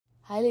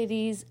Hi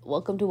ladies,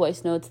 welcome to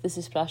Voice Notes. This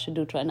is Prasha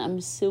Dutra and I'm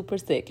super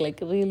sick. Like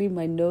really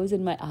my nose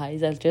and my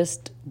eyes are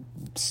just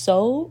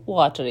so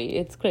watery.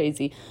 It's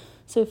crazy.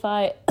 So if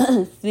I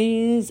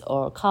sneeze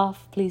or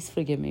cough, please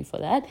forgive me for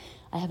that.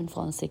 I haven't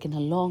fallen sick in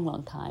a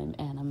long time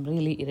and I'm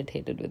really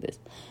irritated with this.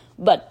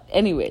 But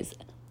anyways,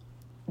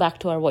 back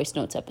to our Voice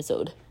Notes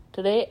episode.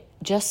 Today,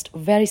 just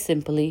very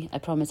simply, I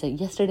promise that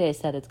yesterday I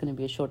said it's going to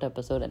be a short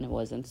episode and it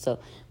wasn't.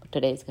 But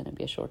today is going to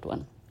be a short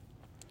one.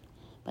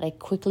 But I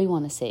quickly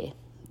want to say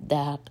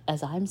that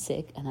as I'm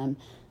sick and I'm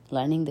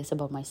learning this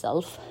about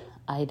myself,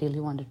 I really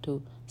wanted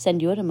to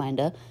send you a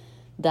reminder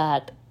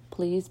that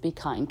please be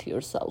kind to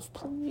yourself.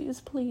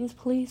 Please.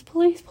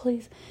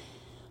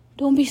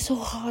 Don't be so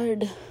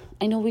hard.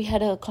 I know we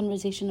had a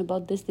conversation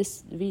about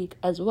this week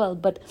as well,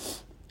 but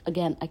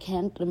again, I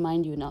can't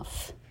remind you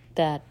enough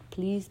that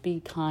please be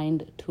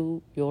kind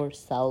to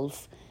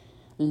yourself.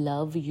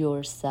 Love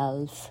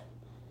yourself.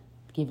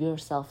 Give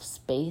yourself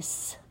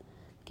space.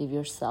 Give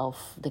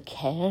yourself the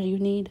care you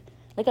need.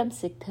 Like I'm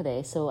sick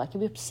today, so I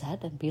can be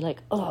upset and be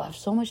like, oh, I have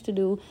so much to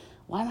do.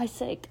 Why am I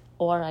sick?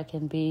 Or I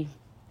can be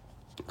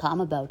calm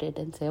about it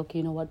and say, okay,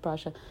 you know what,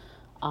 Prasha?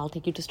 I'll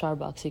take you to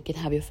Starbucks. You can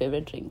have your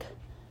favorite drink.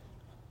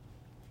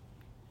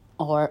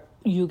 Or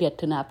you get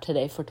to nap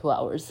today for 2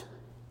 hours.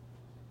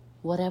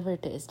 Whatever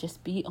it is,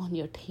 just be on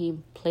your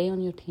team. Play on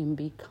your team.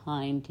 Be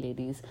kind,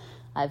 ladies.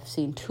 I've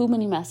seen too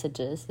many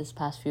messages this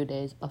past few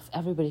days of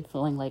everybody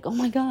feeling like, oh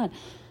my God,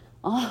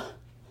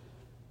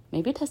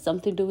 maybe it has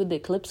something to do with the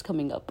eclipse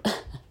coming up.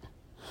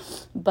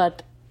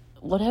 But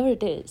whatever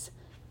it is,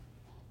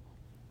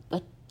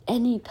 but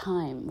any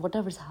time,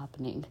 whatever's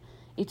happening,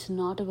 it's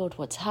not about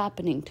what's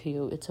happening to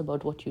you. It's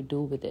about what you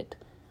do with it.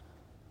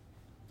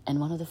 And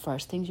one of the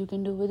first things you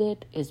can do with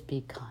it is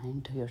be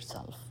kind to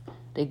yourself,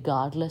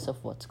 regardless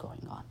of what's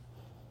going on.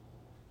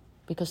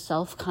 Because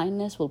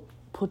self-kindness will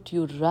put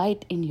you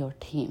right in your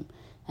team.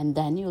 And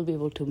then you'll be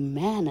able to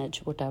manage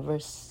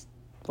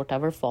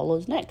whatever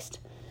follows next.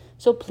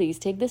 So please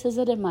take this as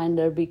a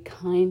reminder. Be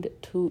kind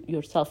to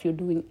yourself. You're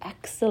doing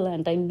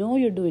excellent. I know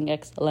you're doing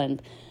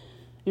excellent.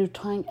 You're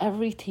trying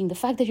everything. The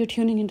fact that you're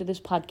tuning into this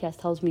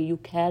podcast tells me you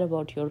care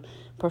about your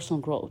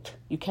personal growth.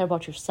 You care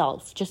about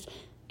yourself.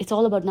 It's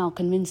all about now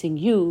convincing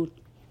you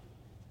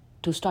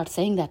to start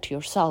saying that to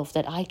yourself,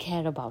 that I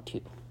care about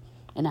you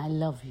and I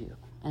love you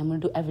and I'm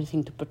going to do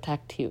everything to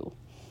protect you.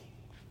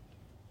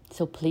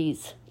 So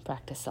please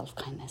practice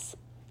self-kindness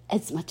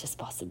as much as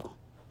possible.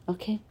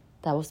 Okay?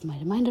 That was my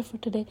reminder for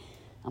today.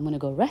 I'm going to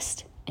go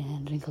rest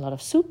and drink a lot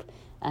of soup,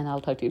 and I'll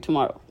talk to you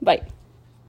tomorrow. Bye.